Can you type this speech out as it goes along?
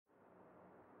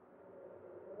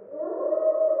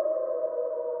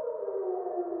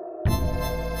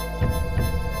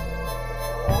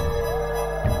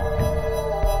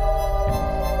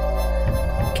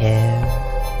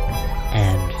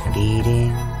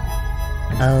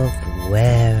of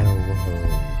Werewolves.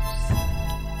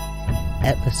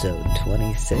 Episode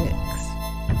 26.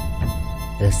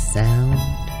 The Sound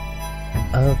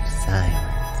of Silence.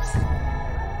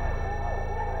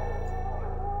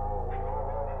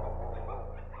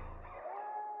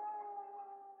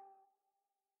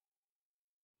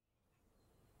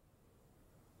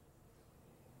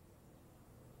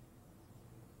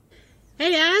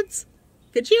 Hey, Ads!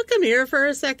 Could you come here for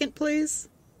a second, please?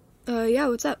 Yeah,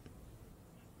 what's up?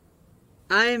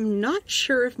 I'm not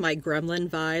sure if my gremlin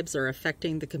vibes are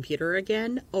affecting the computer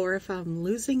again, or if I'm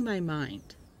losing my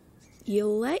mind. You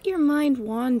let your mind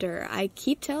wander. I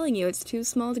keep telling you it's too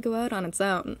small to go out on its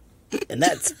own. And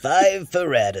that's 5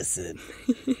 for Addison.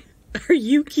 Are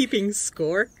you keeping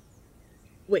score?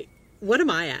 Wait, what am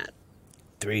I at?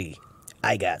 3.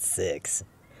 I got 6.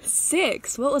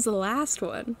 6? What was the last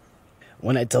one?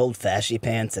 When I told Fashy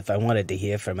Pants if I wanted to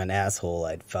hear from an asshole,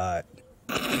 I'd fought.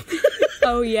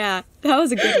 Oh yeah, that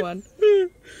was a good one.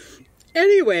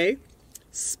 Anyway,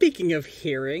 speaking of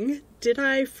hearing, did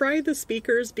I fry the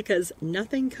speakers? Because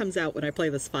nothing comes out when I play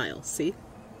this file, see?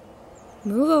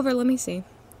 Move over, let me see.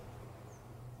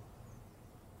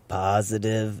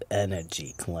 Positive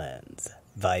energy cleanse.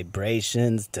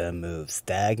 Vibrations to move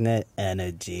stagnant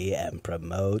energy and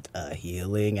promote a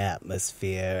healing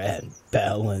atmosphere and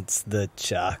balance the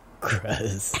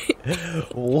chakras.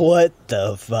 What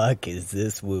the fuck is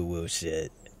this woo-woo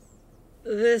shit?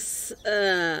 This,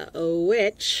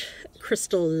 witch,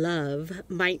 Crystal Love,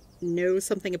 might know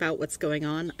something about what's going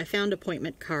on. I found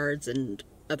appointment cards and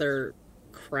other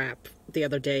crap the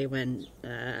other day when,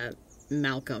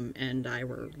 Malcolm and I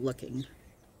were looking.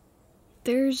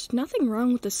 There's nothing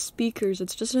wrong with the speakers,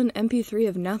 it's just an MP3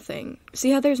 of nothing. See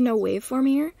how there's no waveform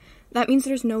here? That means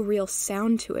there's no real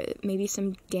sound to it, maybe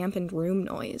some dampened room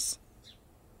noise.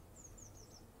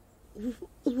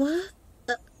 What?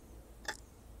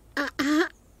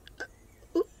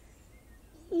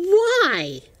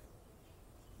 Why?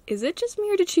 Is it just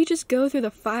me or did she just go through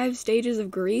the 5 stages of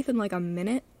grief in like a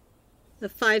minute? The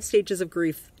 5 stages of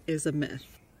grief is a myth.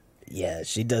 Yeah,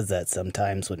 she does that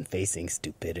sometimes when facing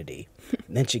stupidity.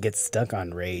 Then she gets stuck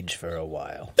on rage for a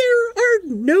while. There are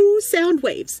no sound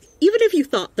waves. Even if you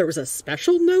thought there was a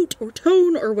special note or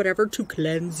tone or whatever to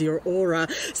cleanse your aura,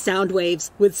 sound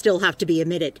waves would still have to be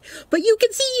emitted. But you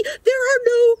can see there are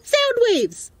no sound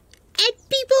waves. And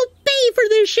people pay for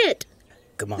this shit.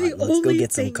 Come on, let's go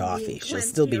get some coffee. She'll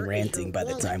still be ranting by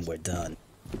the time we're done.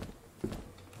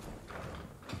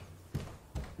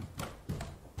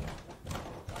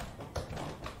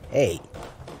 Hey,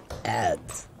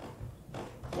 Ads.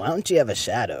 Why don't you have a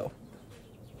shadow?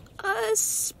 A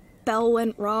spell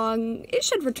went wrong. It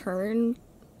should return,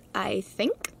 I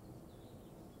think.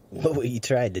 What were you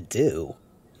trying to do?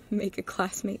 Make a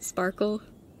classmate sparkle.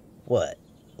 What?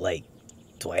 Like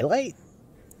Twilight?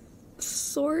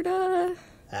 Sorta.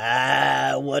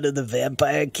 Ah, one of the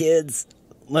vampire kids?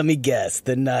 Let me guess,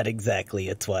 they're not exactly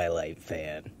a Twilight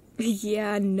fan.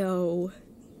 Yeah, no.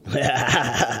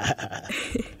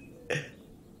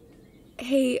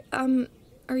 Hey,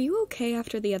 are you okay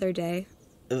after the other day?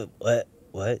 What?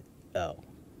 Oh.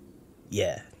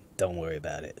 Yeah, don't worry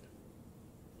about it.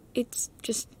 It's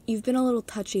just, you've been a little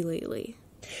touchy lately.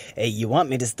 Hey, you want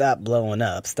me to stop blowing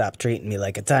up, stop treating me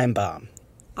like a time bomb.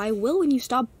 I will when you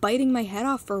stop biting my head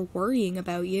off for worrying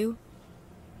about you.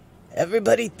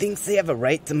 Everybody thinks they have a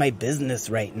right to my business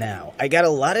right now. I got a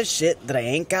lot of shit that I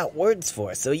ain't got words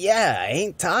for, so yeah, I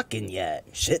ain't talking yet.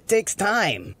 Shit takes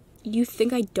time. You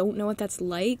think I don't know what that's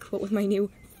like? What with my new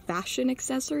fashion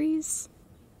accessories?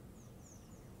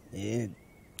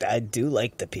 I do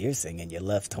like the piercing in your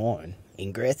left horn.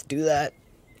 Ingrethe do that?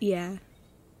 Yeah.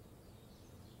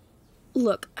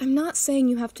 Look, I'm not saying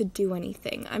you have to do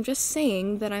anything. I'm just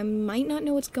saying that I might not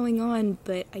know what's going on,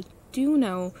 but I do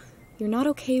know you're not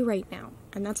okay right now.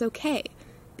 And that's okay,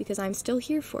 because I'm still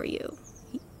here for you.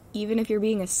 Even if you're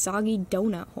being a soggy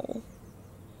donut hole.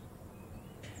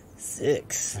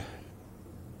 6.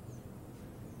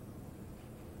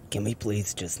 Can we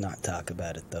please just not talk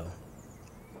about it, though?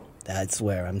 I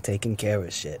swear, I'm taking care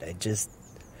of shit. I just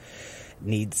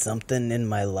need something in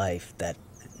my life that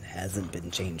hasn't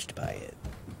been changed by it.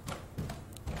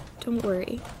 Don't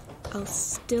worry. I'll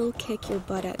still kick your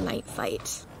butt at night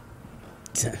fight.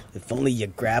 If only your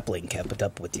grappling kept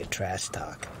up with your trash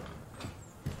talk.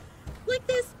 Like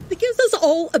this, it gives us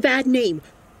all a bad name.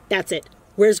 That's it.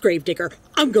 Where's Gravedigger?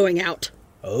 I'm going out.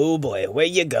 Oh boy, where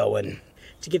you going?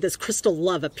 To give this Crystal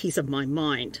Love a piece of my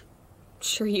mind.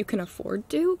 Sure you can afford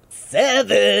to?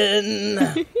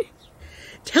 7!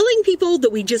 telling people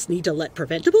that we just need to let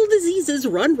preventable diseases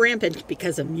run rampant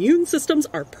because immune systems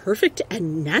are perfect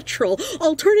and natural.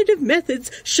 Alternative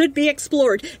methods should be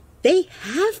explored. They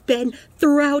have been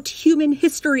throughout human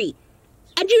history.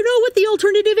 And you know what the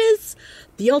alternative is?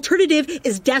 The alternative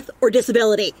is death or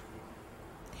disability.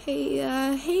 Hey,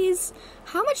 Hayes,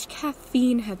 how much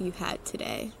caffeine have you had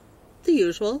today? The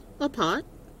usual, a pot.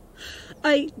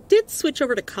 I did switch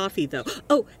over to coffee, though.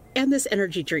 Oh, and this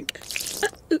energy drink.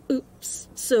 Oops.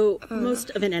 So,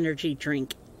 most of an energy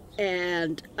drink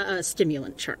and a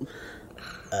stimulant charm.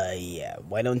 Yeah,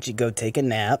 why don't you go take a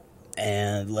nap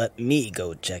and let me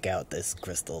go check out this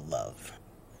crystal love?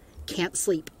 Can't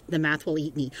sleep. The math will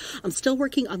eat me. I'm still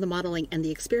working on the modeling and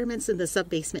the experiments in the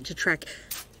sub-basement to track...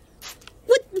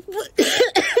 What?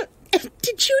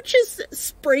 Did you just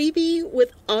spray me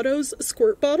with Otto's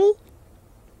squirt bottle?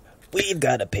 We've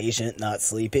got a patient not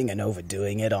sleeping and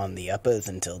overdoing it on the uppers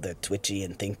until they're twitchy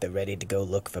and think they're ready to go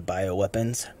look for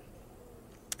bioweapons.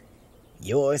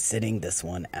 You're sitting this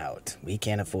one out. We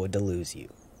can't afford to lose you.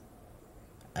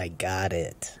 I got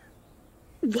it.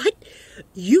 What?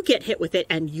 You get hit with it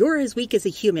and you're as weak as a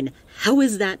human. How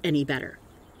is that any better?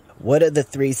 What are the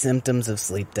 3 symptoms of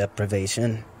sleep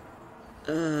deprivation?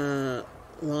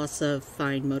 Loss of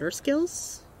fine motor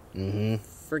skills? Mm-hmm.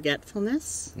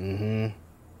 Forgetfulness? Mm-hmm.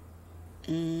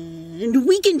 And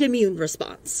weakened immune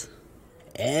response.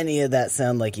 Any of that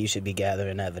sound like you should be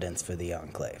gathering evidence for the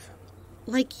Enclave?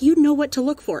 Like you know what to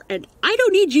look for, and I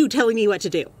don't need you telling me what to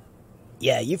do.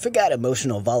 Yeah, you forgot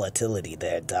emotional volatility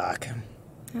there, Doc.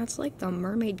 That's like the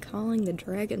mermaid calling the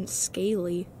dragon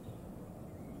scaly.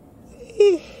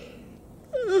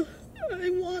 I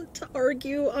want to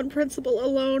argue on principle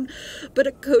alone, but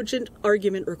a cogent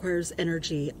argument requires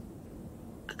energy.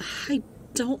 I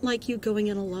don't like you going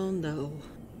in alone, though.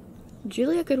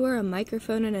 Julia could wear a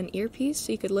microphone and an earpiece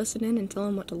so you could listen in and tell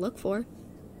him what to look for.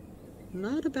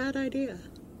 Not a bad idea.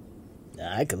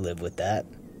 I could live with that.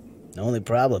 The only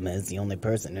problem is the only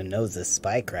person who knows this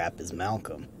spy crap is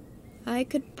Malcolm. I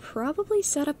could probably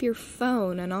set up your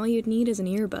phone and all you'd need is an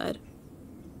earbud.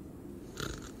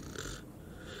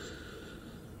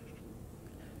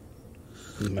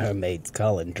 Mermaid's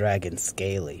calling dragon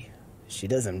scaly. She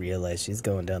doesn't realize she's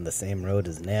going down the same road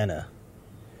as Nana.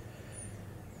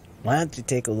 Why don't you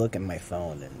take a look at my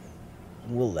phone and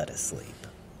we'll let her sleep.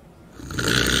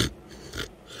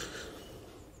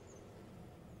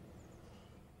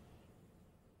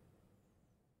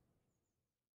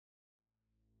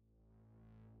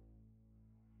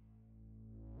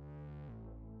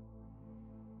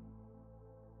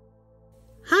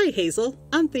 Hi, Hazel.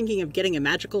 I'm thinking of getting a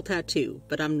magical tattoo,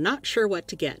 but I'm not sure what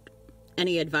to get.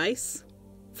 Any advice?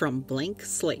 From Blank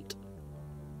Slate.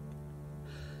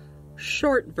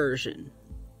 Short version.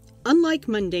 Unlike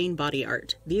mundane body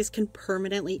art, these can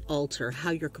permanently alter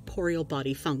how your corporeal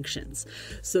body functions.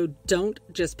 So don't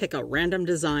just pick a random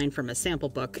design from a sample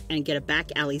book and get a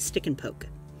back alley stick and poke.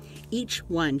 Each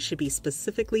one should be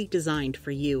specifically designed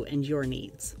for you and your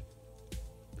needs.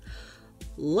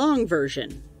 Long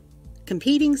version.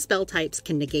 Competing spell types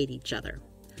can negate each other.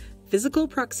 Physical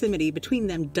proximity between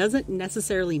them doesn't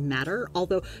necessarily matter,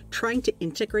 although trying to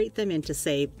integrate them into,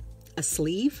 say, a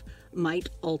sleeve might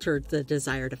alter the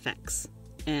desired effects.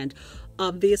 And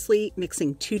obviously,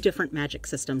 mixing 2 different magic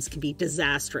systems can be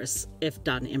disastrous if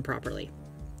done improperly.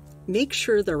 Make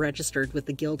sure they're registered with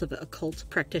the Guild of Occult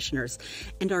Practitioners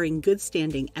and are in good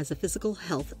standing as a physical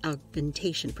health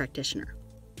augmentation practitioner.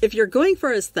 If you're going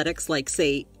for aesthetics like,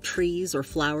 say, trees or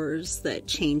flowers that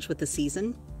change with the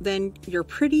season, then you're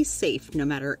pretty safe no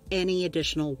matter any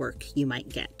additional work you might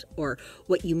get or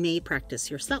what you may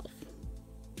practice yourself.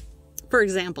 For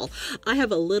example, I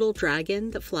have a little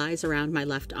dragon that flies around my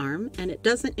left arm and it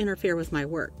doesn't interfere with my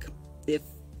work. If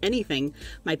anything,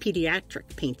 my pediatric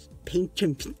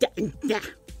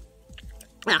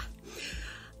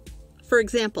For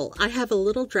example, I have a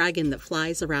little dragon that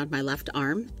flies around my left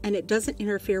arm, and it doesn't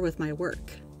interfere with my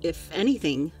work. If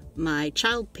anything, my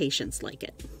child patients like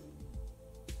it.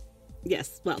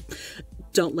 Yes, well,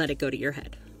 don't let it go to your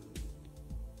head.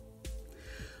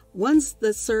 Ones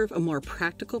that serve a more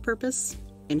practical purpose,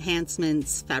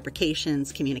 enhancements,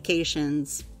 fabrications,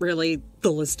 communications, really,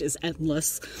 the list is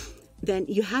endless, then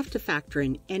you have to factor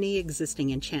in any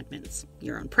existing enchantments,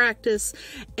 your own practice,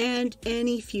 and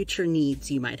any future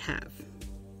needs you might have.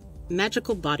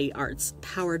 Magical body arts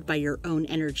powered by your own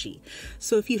energy.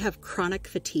 So if you have chronic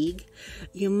fatigue,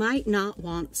 you might not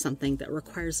want something that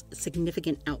requires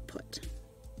significant output.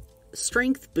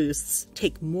 Strength boosts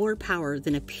take more power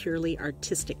than a purely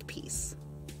artistic piece.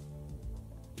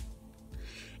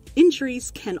 Injuries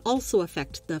can also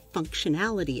affect the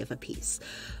functionality of a piece.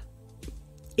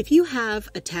 If you have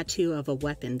a tattoo of a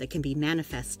weapon that can be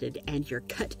manifested and you're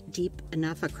cut deep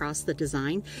enough across the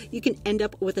design, you can end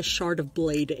up with a shard of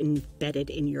blade embedded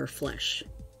in your flesh.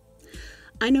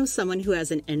 I know someone who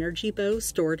has an energy bow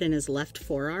stored in his left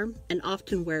forearm and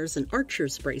often wears an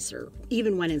archer's bracer,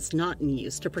 even when it's not in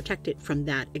use, to protect it from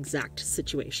that exact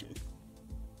situation.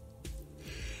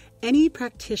 Any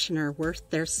practitioner worth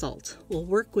their salt will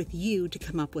work with you to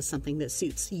come up with something that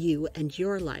suits you and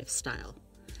your lifestyle.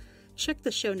 Check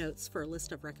the show notes for a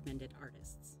list of recommended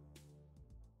artists.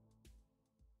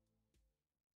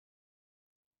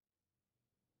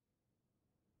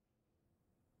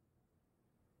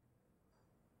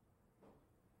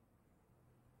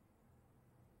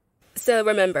 So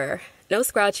remember, no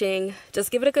scratching, just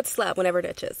give it a good slap whenever it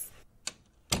itches.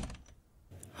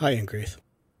 Hi, Ingrethe.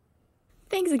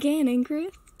 Thanks again,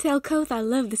 Ingrethe. Tell Koth I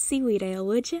love the seaweed ale,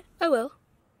 would you? I will.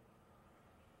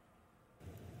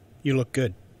 You look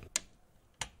good.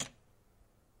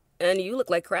 And you look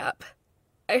like crap.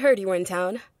 I heard you were in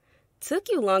town. Took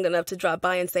you long enough to drop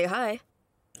by and say hi.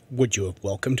 Would you have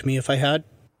welcomed me if I had?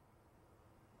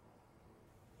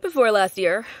 Before last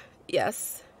year,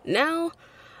 yes. Now,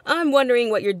 I'm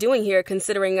wondering what you're doing here,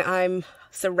 considering I'm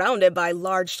surrounded by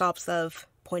large shops of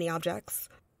pointy objects.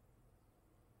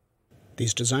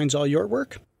 These designs all your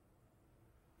work?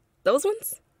 Those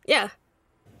ones? Yeah.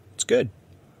 It's good.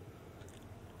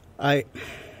 I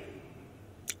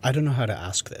don't know how to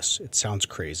ask this. It sounds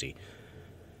crazy.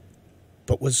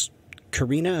 But was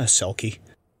Karina a Selkie?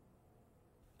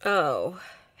 Oh,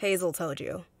 Hazel told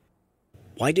you.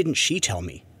 Why didn't she tell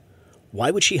me? Why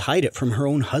would she hide it from her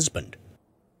own husband?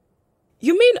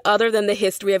 You mean other than the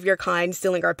history of your kind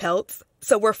stealing our pelts?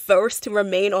 So we're forced to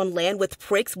remain on land with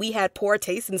pricks we had poor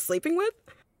taste in sleeping with?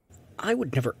 I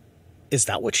would never... Is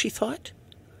that what she thought?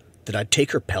 That I'd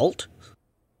take her pelt?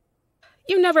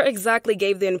 You never exactly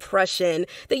gave the impression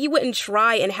that you wouldn't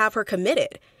try and have her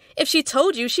committed. If she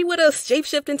told you, she would have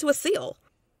shapeshifted into a seal.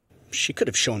 She could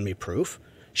have shown me proof.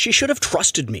 She should have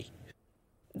trusted me.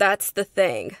 That's the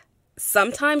thing.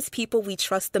 Sometimes people we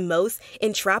trust the most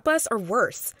entrap us, or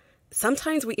worse.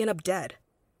 Sometimes we end up dead.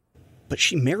 But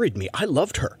she married me. I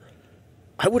loved her.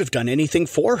 I would have done anything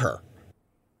for her.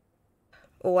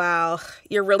 Wow,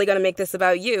 you're really gonna make this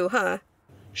about you, huh?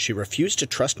 She refused to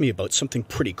trust me about something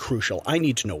pretty crucial. I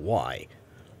need to know why.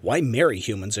 Why marry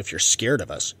humans if you're scared of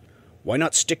us? Why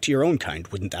not stick to your own kind?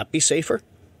 Wouldn't that be safer?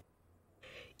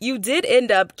 You did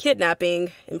end up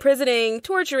kidnapping, imprisoning,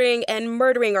 torturing, and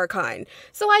murdering our kind,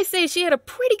 so I say she had a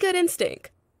pretty good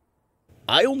instinct.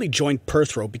 I only joined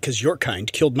Perthrow because your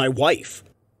kind killed my wife.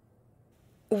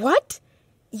 What?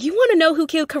 You want to know who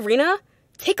killed Karina?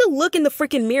 Take a look in the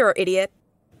freaking mirror, idiot.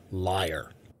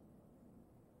 Liar.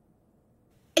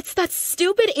 It's that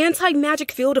stupid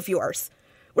anti-magic field of yours.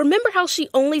 Remember how she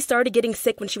only started getting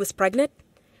sick when she was pregnant?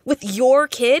 With your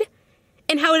kid?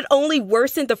 And how it only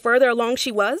worsened the further along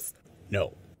she was?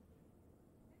 No.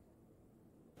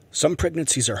 Some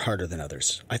pregnancies are harder than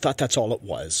others. I thought that's all it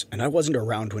was, and I wasn't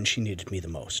around when she needed me the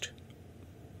most.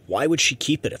 Why would she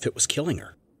keep it if it was killing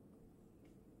her?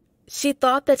 She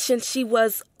thought that since she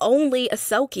was only a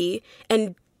Selkie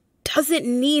and doesn't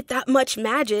need that much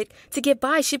magic to get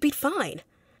by, she'd be fine.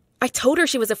 I told her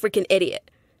she was a freaking idiot.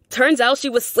 Turns out she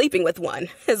was sleeping with one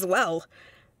as well.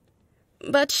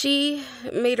 But she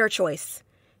made her choice.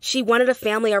 She wanted a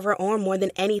family of her own more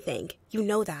than anything. You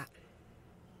know that.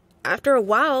 After a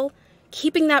while,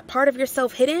 keeping that part of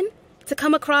yourself hidden to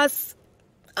come across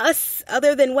us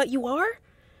other than what you are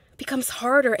becomes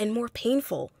harder and more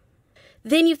painful.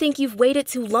 Then you think you've waited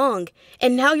too long,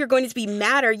 and now you're going to be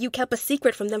madder you kept a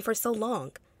secret from them for so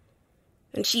long.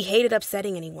 And she hated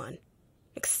upsetting anyone,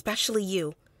 especially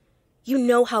you. You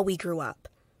know how we grew up.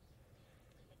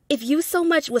 If you so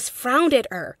much was frowned at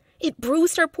her, it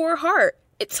bruised her poor heart.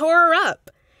 It tore her up.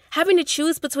 Having to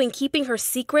choose between keeping her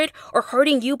secret or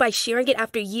hurting you by sharing it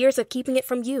after years of keeping it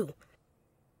from you.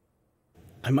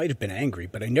 I might have been angry,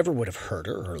 but I never would have hurt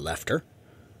her or left her.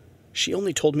 She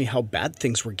only told me how bad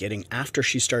things were getting after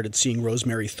she started seeing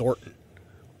Rosemary Thornton.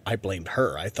 I blamed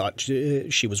her. I thought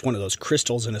she was one of those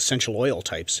crystals and essential oil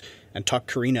types, and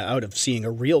talked Karina out of seeing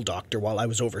a real doctor while I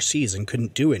was overseas and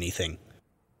couldn't do anything.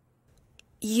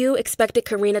 You expected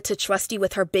Karina to trust you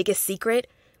with her biggest secret,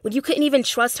 when you couldn't even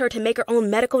trust her to make her own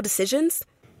medical decisions?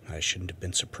 I shouldn't have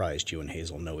been surprised you and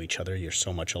Hazel know each other. You're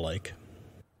so much alike.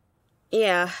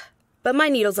 Yeah, but my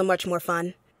needles are much more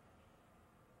fun.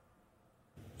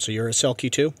 So you're a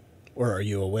Selkie too? Or are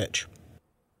you a witch?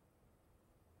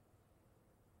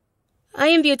 I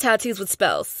imbue tattoos with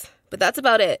spells, but that's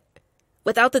about it.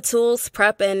 Without the tools,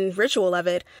 prep, and ritual of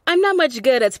it, I'm not much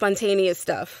good at spontaneous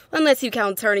stuff, unless you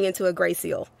count turning into a gray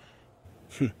seal.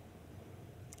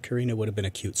 Karina would have been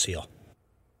a cute seal.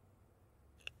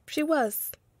 She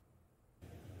was.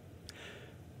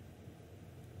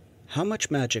 How much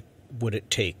magic would it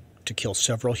take to kill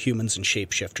several humans and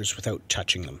shapeshifters without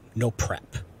touching them? No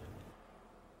prep.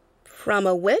 From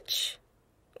a witch?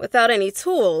 Without any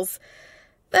tools?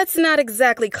 That's not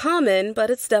exactly common, but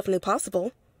it's definitely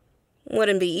possible.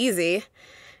 Wouldn't be easy.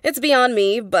 It's beyond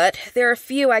me, but there are a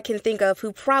few I can think of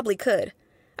who probably could.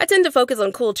 I tend to focus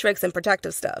on cool tricks and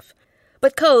protective stuff.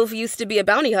 But Cove used to be a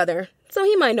bounty hunter, so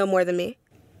he might know more than me.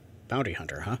 Bounty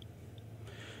hunter, huh?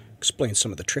 Explains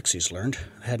some of the tricks he's learned.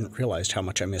 I hadn't realized how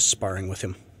much I missed sparring with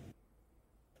him.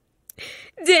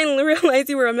 Didn't realize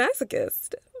you were a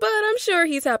masochist, but I'm sure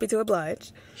he's happy to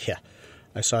oblige. Yeah,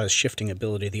 I saw his shifting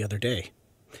ability the other day.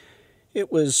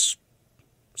 It was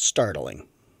startling.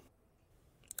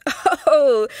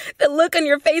 Oh, the look on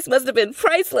your face must have been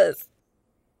priceless.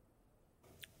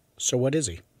 So what is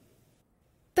he?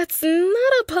 That's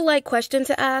not a polite question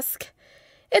to ask.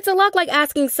 It's a lot like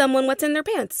asking someone what's in their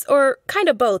pants, or kind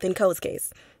of both in Cole's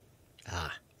case.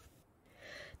 Ah.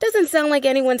 Doesn't sound like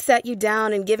anyone sat you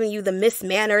down and given you the Miss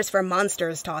Manners for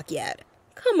Monsters talk yet.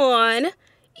 Come on.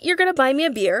 You're going to buy me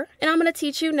a beer, and I'm going to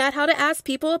teach you not how to ask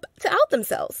people to out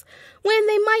themselves when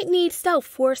they might need stealth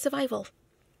for survival.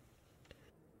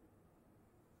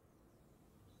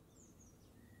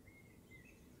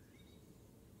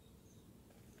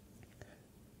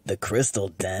 The Crystal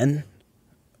Den?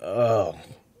 Oh.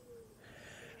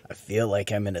 I feel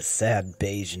like I'm in a sad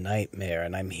beige nightmare,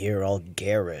 and I'm here all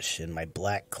garish in my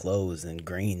black clothes and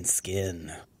green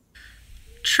skin.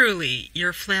 Truly,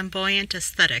 your flamboyant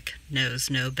aesthetic knows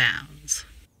no bounds.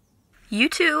 You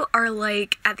two are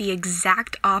like at the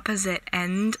exact opposite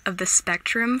end of the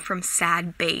spectrum from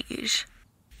sad beige.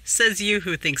 Says you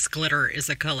who thinks glitter is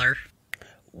a color.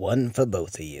 One for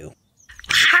both of you.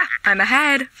 Ha! I'm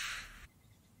ahead.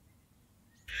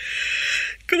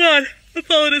 Come on, I'm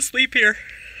falling asleep here.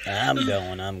 I'm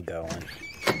going.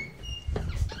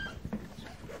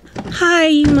 Hi,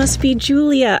 you must be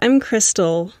Julia. I'm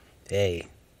Crystal. Hey,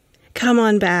 Come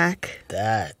on back.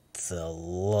 that's a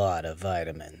lot of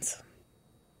vitamins.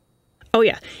 Oh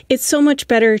yeah, it's so much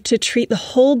better to treat the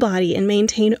whole body and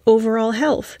maintain overall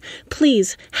health.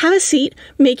 Please, have a seat,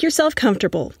 make yourself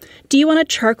comfortable. Do you want a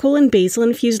charcoal and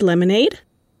basil-infused lemonade?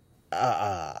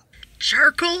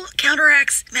 Charcoal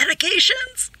counteracts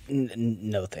medications?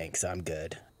 No thanks, I'm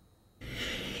good.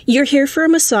 You're here for a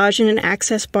massage and an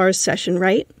access bars session,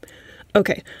 right?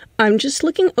 Okay, I'm just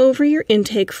looking over your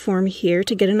intake form here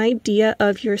to get an idea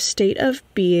of your state of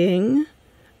being.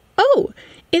 Oh,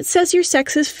 it says your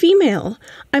sex is female.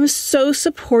 I'm so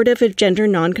supportive of gender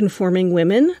non-conforming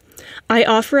women. I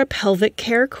offer a pelvic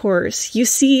care course. You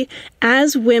see,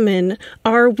 as women,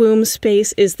 our womb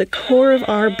space is the core of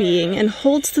our being and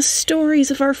holds the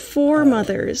stories of our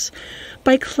foremothers.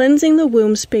 By cleansing the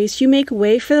womb space, you make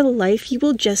way for the life you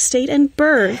will gestate and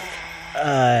birth.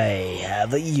 I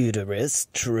have a uterus,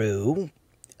 true.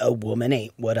 A woman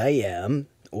ain't what I am,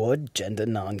 or gender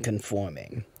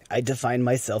non-conforming. I define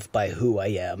myself by who I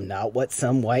am, not what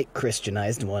some white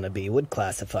Christianized wannabe would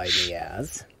classify me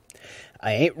as.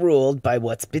 I ain't ruled by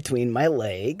what's between my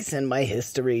legs, and my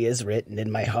history is written in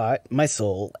my heart, my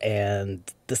soul, and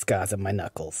the scars of my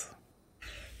knuckles.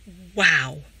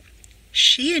 Wow.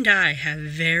 She and I have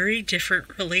very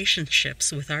different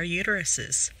relationships with our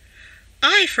uteruses.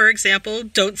 I, for example,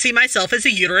 don't see myself as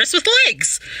a uterus with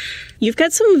legs. You've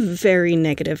got some very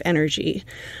negative energy.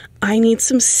 I need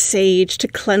some sage to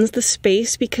cleanse the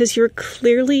space because you're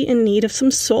clearly in need of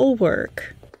some soul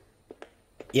work.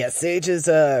 Yeah, sage is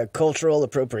cultural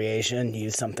appropriation.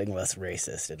 Use something less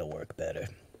racist, it'll work better.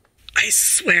 I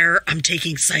swear I'm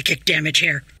taking psychic damage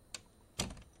here.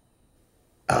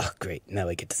 Oh, great. Now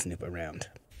I get to snoop around.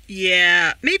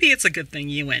 Yeah, maybe it's a good thing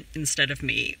you went instead of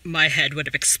me. My head would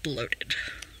have exploded.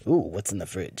 Ooh, what's in the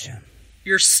fridge?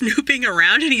 You're snooping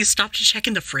around and you stopped to check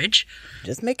in the fridge?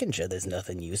 Just making sure there's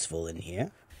nothing useful in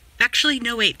here. Actually,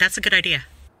 no, wait, that's a good idea.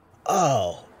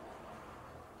 Oh.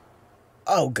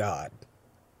 Oh, God.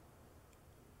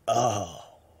 Oh.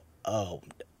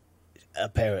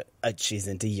 She's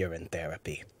into urine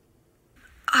therapy.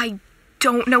 I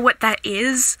don't know what that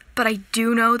is, but I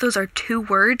do know those are two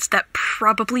words that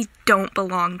probably don't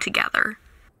belong together.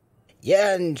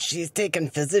 Yeah, and she's taken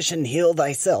physician heal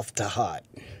thyself to heart.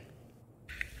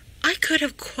 I could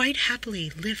have quite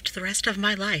happily lived the rest of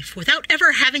my life without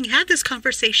ever having had this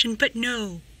conversation, but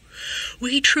no.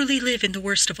 We truly live in the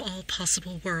worst of all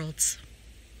possible worlds.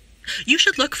 You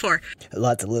should look for...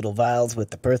 Lots of little vials with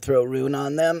the Perthrow rune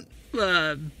on them.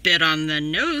 A bit on the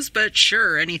nose, but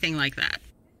sure, anything like that.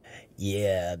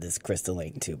 Yeah, this crystal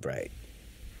ain't too bright.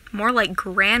 More like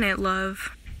granite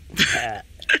love.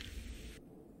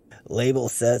 Label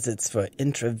says it's for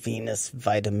intravenous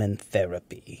vitamin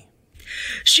therapy.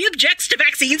 She objects to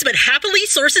vaccines but happily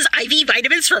sources IV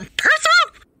vitamins from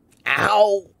Perthrow?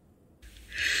 Ow!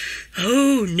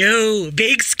 Oh no,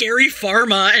 big scary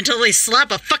pharma until they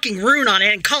slap a fucking rune on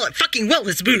it and call it fucking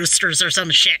wellness boosters or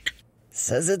some shit.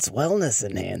 Says it's wellness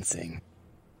enhancing.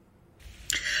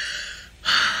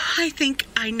 I think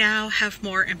I now have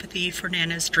more empathy for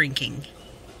Nana's drinking.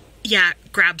 Yeah,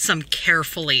 grab some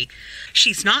carefully.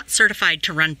 She's not certified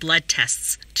to run blood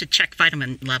tests to check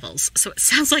vitamin levels, so it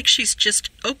sounds like she's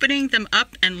just opening them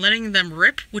up and letting them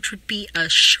rip, which would be a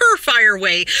surefire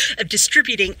way of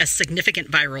distributing a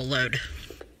significant viral load.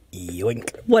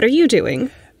 Yoink. What are you doing?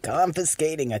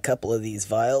 Confiscating a couple of these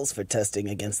vials for testing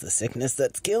against the sickness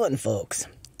that's killing folks.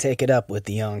 Take it up with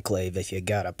the Enclave if you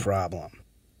got a problem.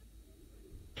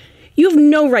 You have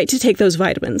no right to take those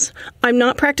vitamins. I'm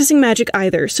not practicing magic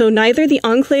either, so neither the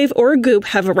Enclave or Goop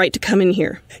have a right to come in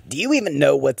here. Do you even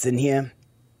know what's in here?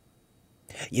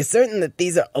 You certain that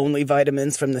these are only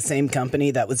vitamins from the same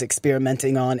company that was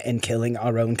experimenting on and killing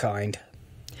our own kind?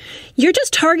 You're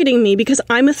just targeting me because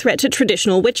I'm a threat to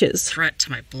traditional witches. Threat to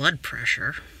my blood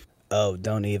pressure. Oh,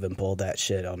 don't even pull that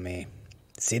shit on me.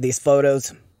 See these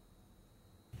photos?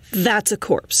 That's a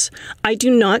corpse. I do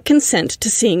not consent to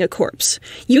seeing a corpse.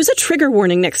 Use a trigger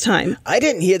warning next time. I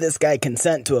didn't hear this guy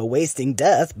consent to a wasting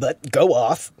death, but go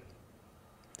off.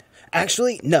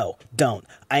 Actually, no, don't.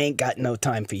 I ain't got no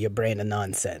time for your brain of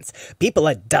nonsense. People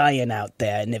are dying out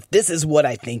there, and if this is what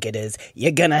I think it is,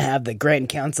 you're gonna have the Grand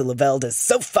Council of Elders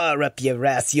so far up your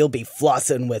ass you'll be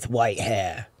flossing with white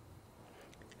hair.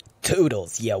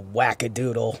 Toodles, you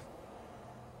wackadoodle.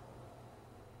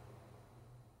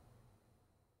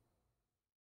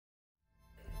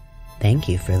 Thank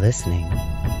you for listening.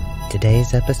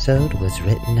 Today's episode was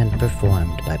written and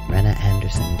performed by Brenna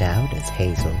Anderson-Dowd as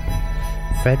Hazel,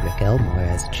 Frederick Elmore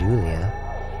as Julia,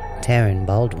 Taryn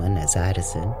Baldwin as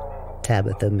Addison,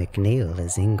 Tabetha McNeal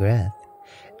as Ingrethe,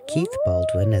 Keith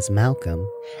Baldwin as Malcolm,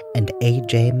 and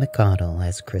A.J. McConnell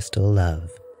as Crystal Love.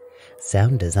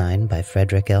 Sound design by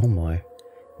Frederick Elmore.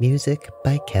 Music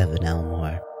by Kevin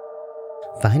Elmore.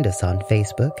 Find us on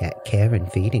Facebook at Care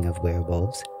and Feeding of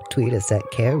Werewolves, tweet us at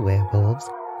carewerewolves,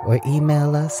 or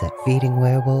email us at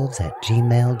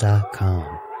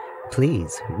feedingwerewolves@gmail.com.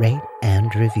 Please rate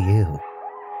and review.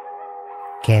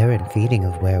 Care and Feeding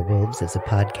of Werewolves is a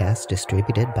podcast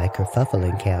distributed by Kerfuffle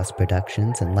and Chaos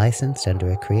Productions and licensed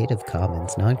under a Creative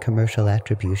Commons non-commercial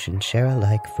attribution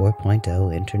share-alike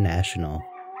 4.0 international.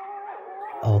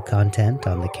 All content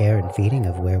on the Care and Feeding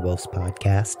of Werewolves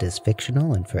podcast is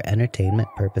fictional and for entertainment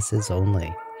purposes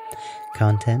only.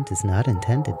 Content is not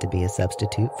intended to be a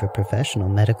substitute for professional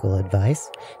medical advice,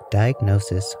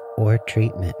 diagnosis, or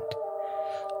treatment.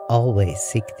 Always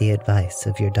seek the advice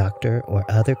of your doctor or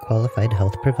other qualified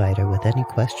health provider with any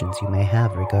questions you may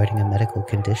have regarding a medical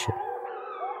condition.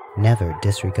 Never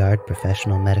disregard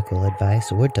professional medical advice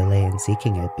or delay in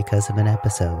seeking it because of an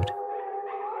episode.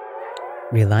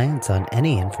 Reliance on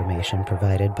any information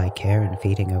provided by Care and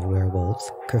Feeding of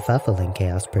Werewolves, Kerfuffle and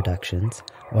Chaos Productions,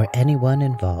 or anyone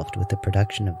involved with the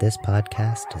production of this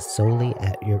podcast is solely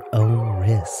at your own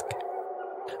risk.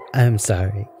 I'm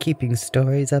sorry, keeping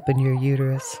stories up in your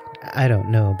uterus? I don't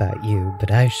know about you, but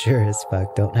I sure as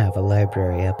fuck don't have a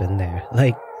library up in there.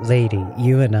 Like, lady,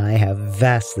 you and I have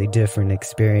vastly different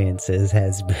experiences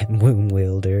as womb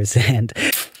wielders, and...